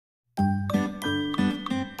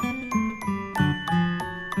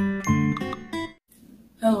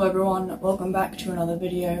Hello everyone, welcome back to another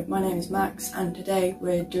video. My name is Max and today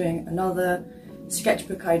we're doing another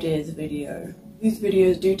sketchbook ideas video. These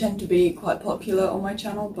videos do tend to be quite popular on my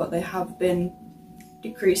channel, but they have been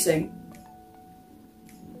decreasing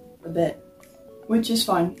a bit, which is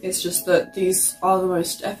fine. It's just that these are the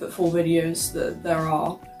most effortful videos that there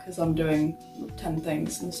are because I'm doing 10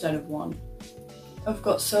 things instead of one. I've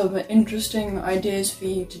got some interesting ideas for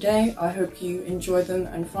you today. I hope you enjoy them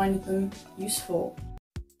and find them useful.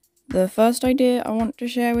 The first idea I want to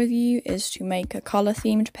share with you is to make a colour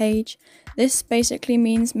themed page. This basically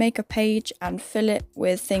means make a page and fill it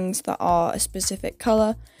with things that are a specific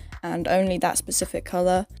colour and only that specific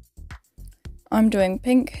colour. I'm doing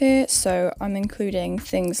pink here, so I'm including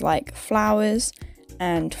things like flowers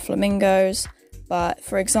and flamingos, but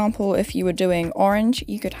for example if you were doing orange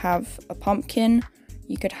you could have a pumpkin,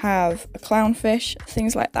 you could have a clownfish,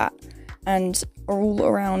 things like that. And all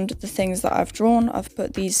around the things that I've drawn, I've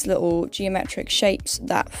put these little geometric shapes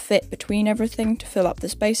that fit between everything to fill up the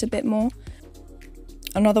space a bit more.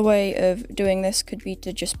 Another way of doing this could be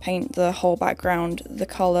to just paint the whole background the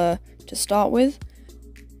colour to start with.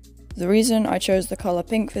 The reason I chose the colour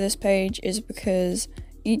pink for this page is because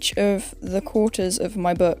each of the quarters of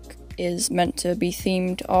my book is meant to be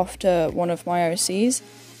themed after one of my OCs,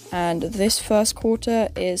 and this first quarter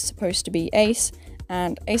is supposed to be Ace.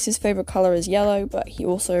 And Ace's favourite colour is yellow, but he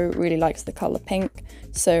also really likes the colour pink,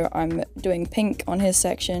 so I'm doing pink on his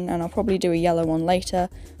section and I'll probably do a yellow one later.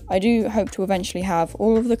 I do hope to eventually have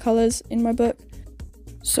all of the colours in my book.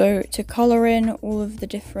 So to colour in all of the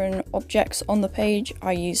different objects on the page,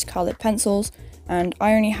 I used coloured pencils, and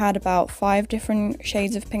I only had about 5 different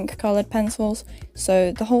shades of pink coloured pencils,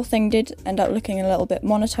 so the whole thing did end up looking a little bit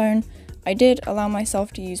monotone. I did allow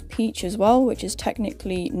myself to use peach as well, which is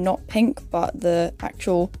technically not pink, but the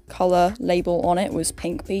actual colour label on it was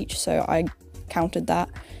pink peach, so I counted that.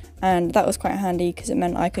 And that was quite handy because it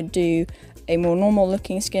meant I could do a more normal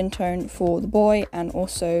looking skin tone for the boy and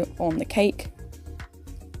also on the cake.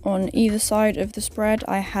 On either side of the spread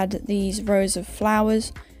I had these rows of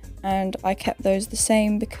flowers, and I kept those the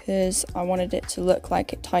same because I wanted it to look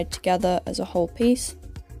like it tied together as a whole piece.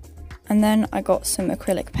 And then I got some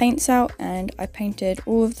acrylic paints out and I painted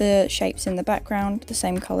all of the shapes in the background the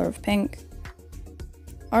same colour of pink.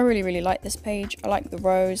 I really like this page. I like the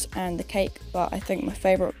rose and the cake, but I think my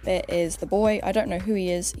favourite bit is the boy. I don't know who he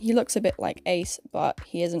is. He looks a bit like Ace, but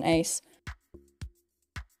he isn't Ace.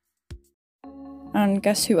 And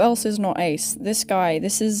guess who else is not Ace? This guy.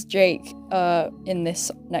 This is Jake in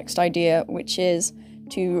this next idea, which is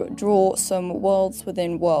to draw some worlds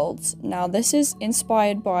within worlds. Now this is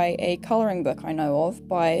inspired by a colouring book I know of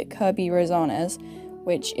by Kirby Rosanes,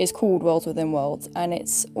 which is called Worlds Within Worlds, and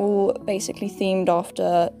it's all basically themed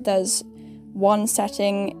after, there's one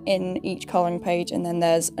setting in each colouring page and then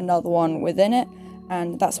there's another one within it,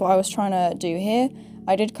 and that's what I was trying to do here.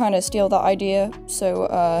 I did kind of steal that idea,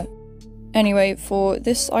 so anyway, for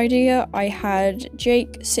this idea, I had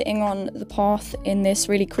Jake sitting on the path in this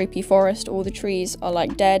really creepy forest. All the trees are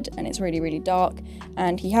like dead and it's really dark,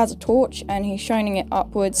 and he has a torch and he's shining it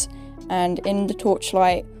upwards, and in the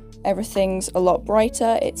torchlight everything's a lot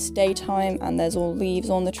brighter. It's daytime and there's all leaves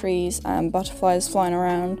on the trees and butterflies flying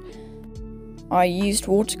around. I used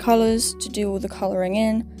watercolours to do all the colouring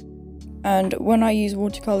in, and when I use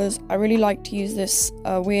watercolours I really like to use this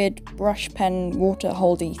weird brush pen water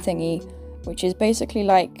holdy thingy, which is basically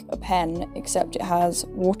like a pen except it has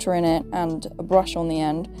water in it and a brush on the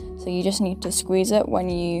end, so you just need to squeeze it when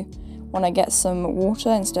you want to get some water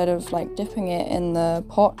instead of like dipping it in the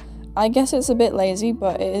pot. I guess it's a bit lazy,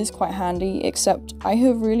 but it is quite handy, except I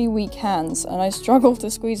have really weak hands and I struggle to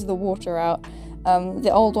squeeze the water out. The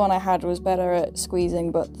old one I had was better at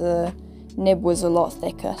squeezing, but the nib was a lot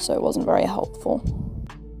thicker, so it wasn't very helpful.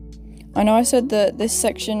 I know I said that this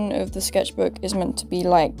section of the sketchbook is meant to be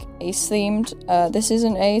like Ace themed. This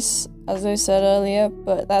isn't Ace, as I said earlier,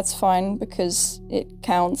 but that's fine because it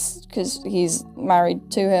counts because he's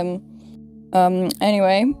married to him.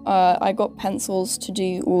 Anyway, I got pencils to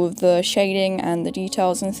do all of the shading and the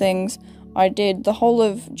details and things. I did the whole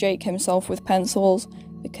of Jake himself with pencils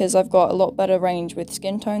because I've got a lot better range with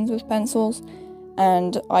skin tones with pencils.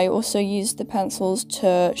 And I also used the pencils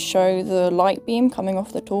to show the light beam coming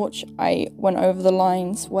off the torch. I went over the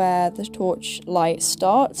lines where the torch light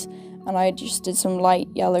starts and I just did some light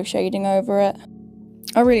yellow shading over it.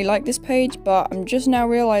 I really like this page, but I'm just now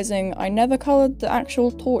realising I never coloured the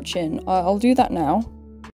actual torch in. I'll do that now.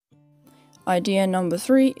 Idea number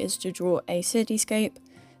 3 is to draw a cityscape.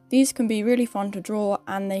 These can be really fun to draw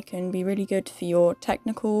and they can be really good for your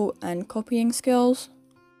technical and copying skills.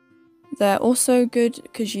 They're also good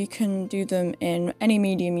because you can do them in any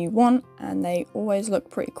medium you want, and they always look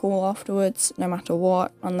pretty cool afterwards, no matter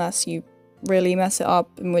what, unless you really mess it up,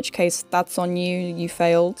 in which case that's on you, you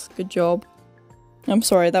failed, good job. I'm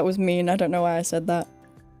sorry, that was mean, I don't know why I said that.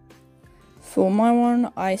 For my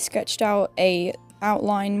one, I sketched out a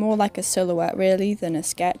outline, more like a silhouette really than a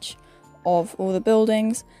sketch, of all the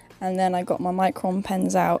buildings, and then I got my micron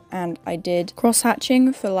pens out and I did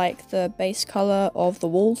cross-hatching for like the base colour of the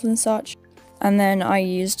walls and such. And then I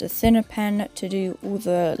used a thinner pen to do all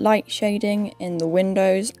the light shading in the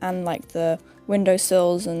windows and like the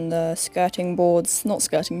windowsills and the skirting boards, not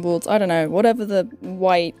skirting boards, I don't know, whatever the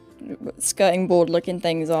white skirting board looking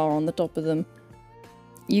things are on the top of them.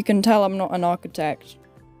 You can tell I'm not an architect.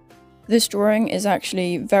 This drawing is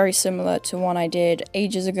actually very similar to one I did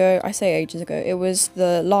ages ago. I say ages ago, it was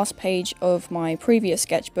the last page of my previous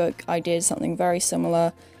sketchbook. I did something very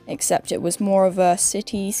similar, except it was more of a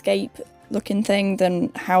cityscape looking thing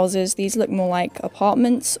than houses. These look more like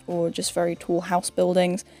apartments or just very tall house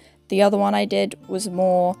buildings. The other one I did was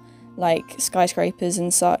more like skyscrapers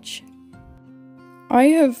and such. I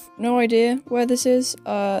have no idea where this is,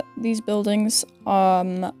 these buildings.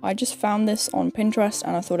 I just found this on Pinterest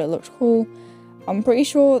and I thought it looked cool. I'm pretty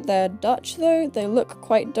sure they're Dutch though, they look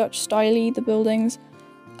quite Dutch styly, the buildings,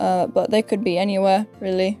 but they could be anywhere,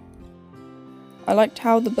 really. I liked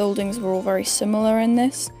how the buildings were all very similar in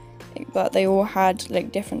this, but they all had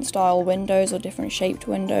like different style windows or different shaped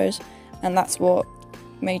windows, and that's what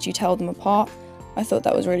made you tell them apart. I thought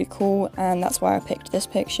that was really cool, and that's why I picked this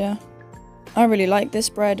picture. I really like this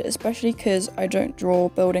spread, especially because I don't draw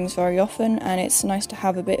buildings very often, and it's nice to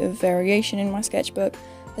have a bit of variation in my sketchbook,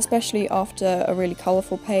 especially after a really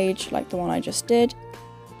colourful page like the one I just did.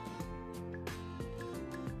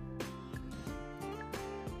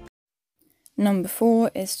 Number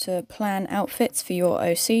 4 is to plan outfits for your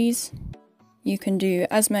OCs. You can do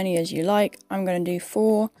as many as you like. I'm going to do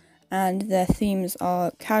 4, and their themes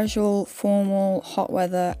are casual, formal, hot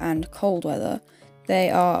weather, and cold weather. They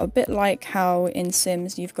are a bit like how in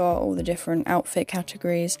Sims you've got all the different outfit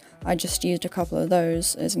categories. I just used a couple of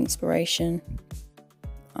those as inspiration.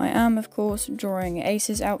 I am, of course, drawing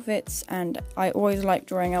Ace's outfits, and I always like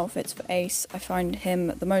drawing outfits for Ace. I find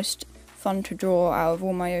him the most fun to draw out of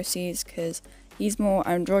all my OCs because he's more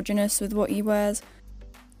androgynous with what he wears.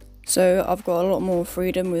 So I've got a lot more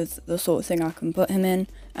freedom with the sort of thing I can put him in.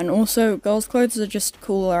 And also, girls' clothes are just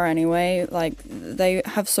cooler anyway. Like, they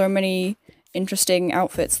have so many interesting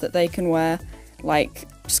outfits that they can wear, like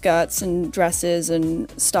skirts and dresses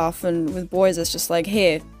and stuff, and with boys it's just like,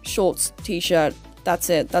 here, shorts, t-shirt, that's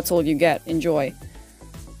it, that's all you get, enjoy.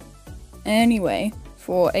 Anyway,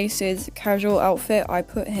 for Ace's casual outfit, I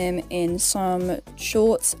put him in some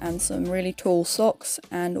shorts and some really tall socks,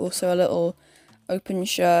 and also a little open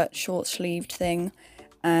shirt, short sleeved thing,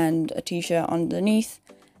 and a t-shirt underneath.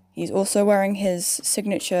 He's also wearing his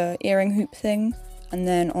signature earring hoop thing. And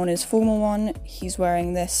then on his formal one, he's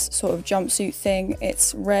wearing this sort of jumpsuit thing.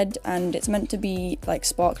 It's red and it's meant to be like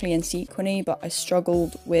sparkly and sequiny, but I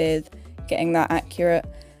struggled with getting that accurate.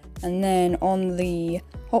 And then on the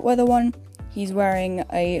hot weather one, he's wearing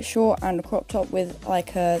a short and a crop top with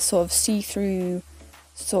like a sort of see-through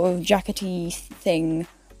sort of jackety thing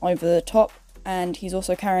over the top. And he's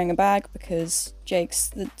also carrying a bag because Jake's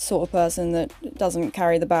the sort of person that doesn't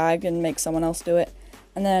carry the bag and makes someone else do it.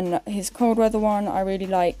 And then his cold weather one I really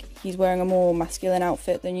like. He's wearing a more masculine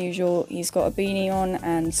outfit than usual. He's got a beanie on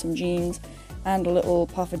and some jeans and a little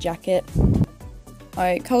puffer jacket.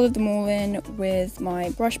 I coloured them all in with my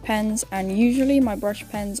brush pens, and usually my brush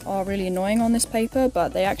pens are really annoying on this paper,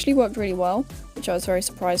 but they actually worked really well, which I was very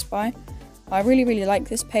surprised by. I really like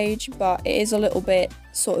this page, but it is a little bit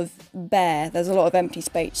sort of bare. There's a lot of empty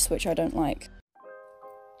space, which I don't like.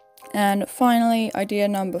 And finally, idea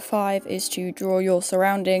number 5 is to draw your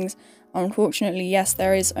surroundings. Unfortunately, yes,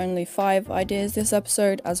 there is only 5 ideas this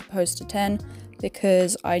episode as opposed to 10,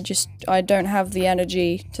 because I don't have the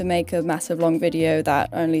energy to make a massive long video that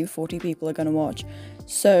only 40 people are going to watch.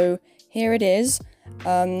 So here it is.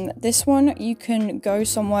 This one, you can go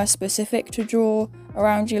somewhere specific to draw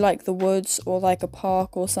around you, like the woods or like a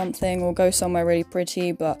park or something, or go somewhere really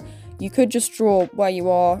pretty, but you could just draw where you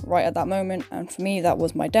are right at that moment, and for me that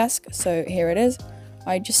was my desk, so here it is.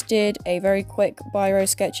 I just did a very quick biro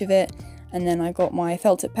sketch of it, and then I got my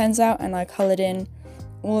felt tip pens out and I coloured in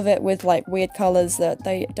all of it with like weird colours that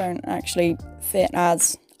they don't actually fit,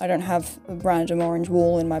 as I don't have a random orange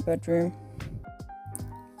wall in my bedroom.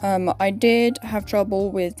 I did have trouble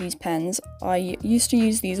with these pens. I used to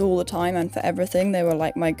use these all the time and for everything. They were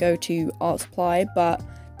like my go-to art supply, but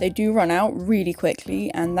they do run out really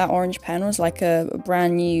quickly, and that orange pen was like a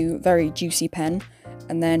brand new, very juicy pen.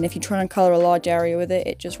 And then if you try and colour a large area with it,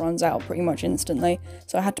 it just runs out pretty much instantly.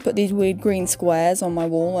 So I had to put these weird green squares on my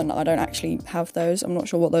wall, and I don't actually have those. I'm not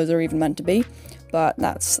sure what those are even meant to be, but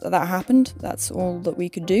that happened. That's all that we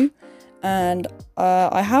could do. And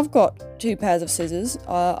I have got 2 pairs of scissors.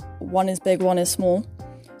 One is big, one is small.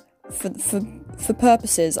 For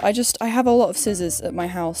purposes, I have a lot of scissors at my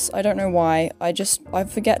house. I don't know why. I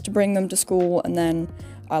forget to bring them to school, and then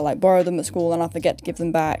I like borrow them at school and I forget to give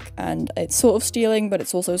them back, and it's sort of stealing, but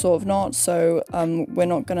it's also sort of not, so we're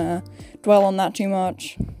not gonna dwell on that too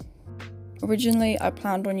much. Originally, I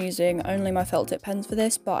planned on using only my felt tip pens for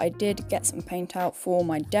this, but I did get some paint out for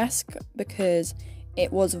my desk because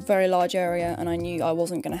it was a very large area and I knew I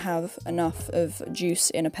wasn't going to have enough of juice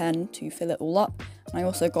in a pen to fill it all up. And I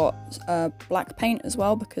also got black paint as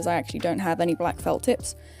well because I actually don't have any black felt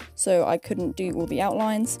tips, so I couldn't do all the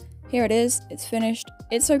outlines. Here it is, it's finished.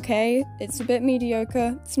 It's okay, it's a bit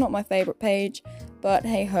mediocre, it's not my favourite page, but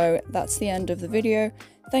hey ho, that's the end of the video.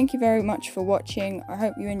 Thank you very much for watching. I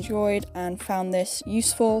hope you enjoyed and found this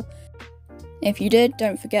useful. If you did,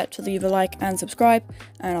 don't forget to leave a like and subscribe,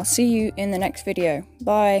 and I'll see you in the next video.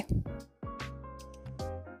 Bye!